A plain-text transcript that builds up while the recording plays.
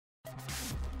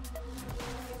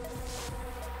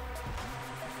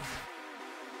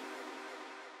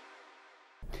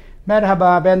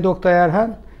Merhaba, ben Doktor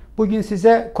Erhan. Bugün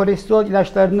size kolesterol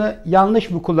ilaçlarını yanlış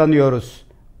mı kullanıyoruz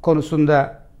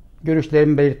konusunda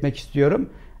görüşlerimi belirtmek istiyorum.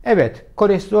 Evet,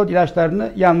 kolesterol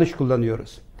ilaçlarını yanlış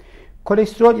kullanıyoruz.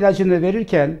 Kolesterol ilacını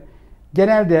verirken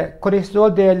genelde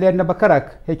kolesterol değerlerine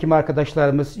bakarak hekim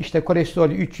arkadaşlarımız işte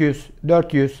kolesterol 300,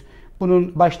 400,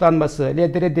 bunun başlanması,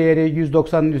 LDL değeri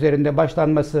 190'ın üzerinde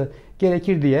başlanması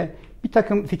gerekir diye bir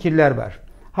takım fikirler var.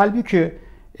 Halbuki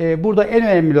burada en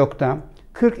önemli nokta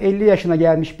 40-50 yaşına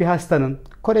gelmiş bir hastanın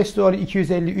kolesterolü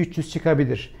 250-300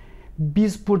 çıkabilir.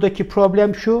 Biz buradaki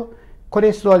problem şu,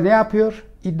 kolesterol ne yapıyor?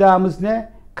 İddiamız ne?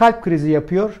 Kalp krizi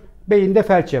yapıyor, beyinde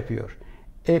felç yapıyor.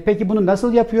 Peki bunu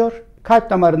nasıl yapıyor? Kalp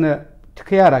damarını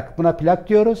tıkayarak buna plak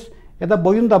diyoruz ya da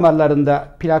boyun damarlarında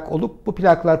plak olup bu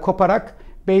plaklar koparak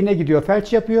beyne gidiyor,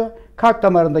 felç yapıyor. Kalp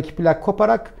damarındaki plak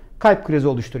koparak kalp krizi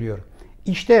oluşturuyor.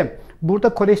 İşte burada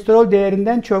kolesterol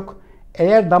değerinden çok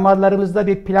eğer damarlarımızda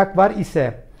bir plak var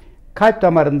ise, kalp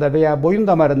damarında veya boyun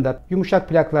damarında yumuşak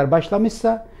plaklar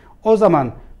başlamışsa o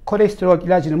zaman kolesterol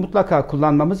ilacını mutlaka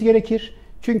kullanmamız gerekir.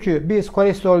 Çünkü biz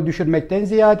kolesterol düşürmekten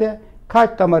ziyade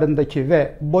kalp damarındaki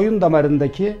ve boyun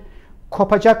damarındaki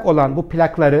kopacak olan bu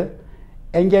plakları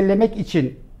engellemek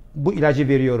için bu ilacı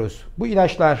veriyoruz. Bu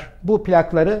ilaçlar bu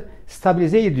plakları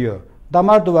stabilize ediyor,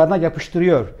 damar duvarına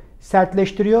yapıştırıyor,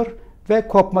 sertleştiriyor ve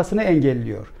kopmasını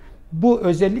engelliyor. Bu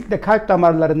özellikle kalp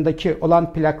damarlarındaki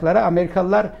olan plaklara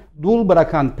Amerikalılar dul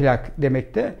bırakan plak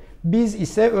demekte. Biz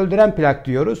ise öldüren plak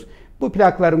diyoruz. Bu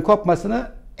plakların kopmasını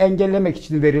engellemek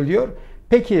için veriliyor.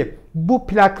 Peki bu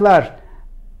plaklar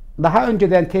daha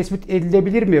önceden tespit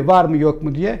edilebilir mi, var mı yok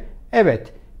mu diye?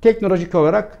 Evet, teknolojik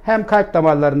olarak hem kalp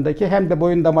damarlarındaki hem de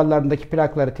boyun damarlarındaki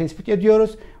plakları tespit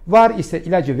ediyoruz. Var ise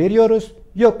ilacı veriyoruz,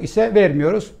 yok ise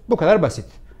vermiyoruz. Bu kadar basit.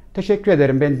 Teşekkür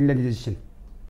ederim beni dinlediğiniz için.